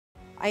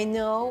I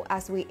know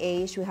as we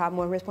age, we have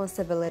more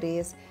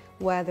responsibilities,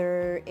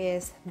 whether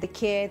it's the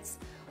kids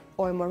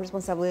or more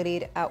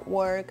responsibility at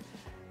work,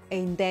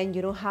 and then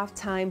you don't have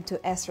time to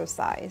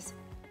exercise.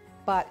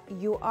 But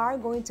you are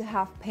going to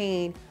have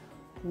pain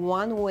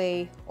one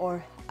way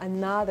or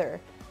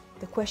another.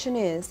 The question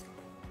is,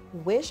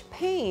 which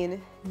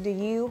pain do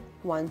you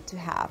want to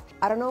have?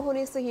 I don't know who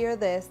needs to hear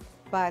this,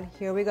 but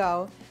here we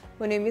go.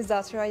 My name is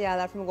Dr.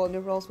 Ayala from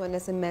Golden Rose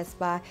Wellness and Med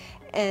Spa,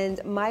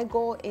 and my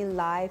goal in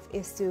life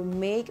is to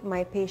make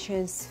my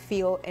patients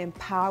feel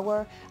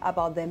empowered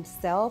about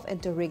themselves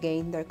and to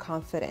regain their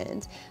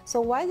confidence.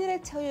 So why did I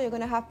tell you you're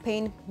gonna have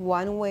pain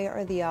one way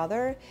or the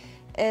other?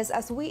 Is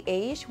as we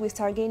age, we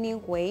start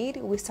gaining weight,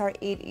 we start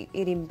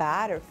eating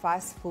bad or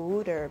fast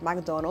food or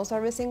McDonald's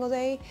every single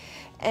day,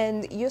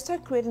 and you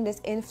start creating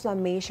this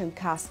inflammation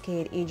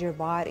cascade in your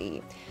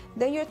body.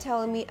 Then you're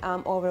telling me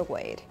I'm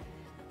overweight.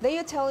 Then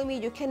you're telling me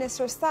you can't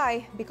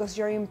exercise because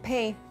you're in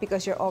pain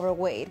because you're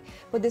overweight.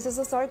 But this is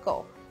a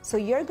circle. So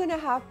you're gonna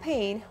have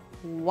pain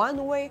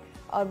one way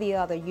or the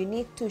other. You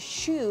need to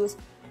choose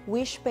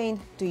which pain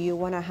do you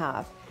wanna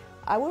have.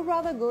 I would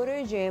rather go to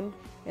a gym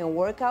and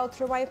work out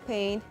through my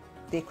pain,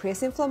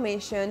 decrease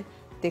inflammation,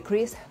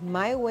 decrease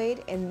my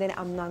weight, and then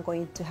I'm not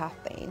going to have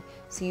pain.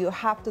 So you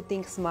have to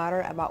think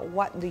smarter about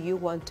what do you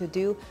want to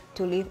do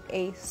to live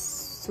a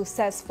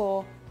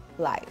successful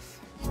life.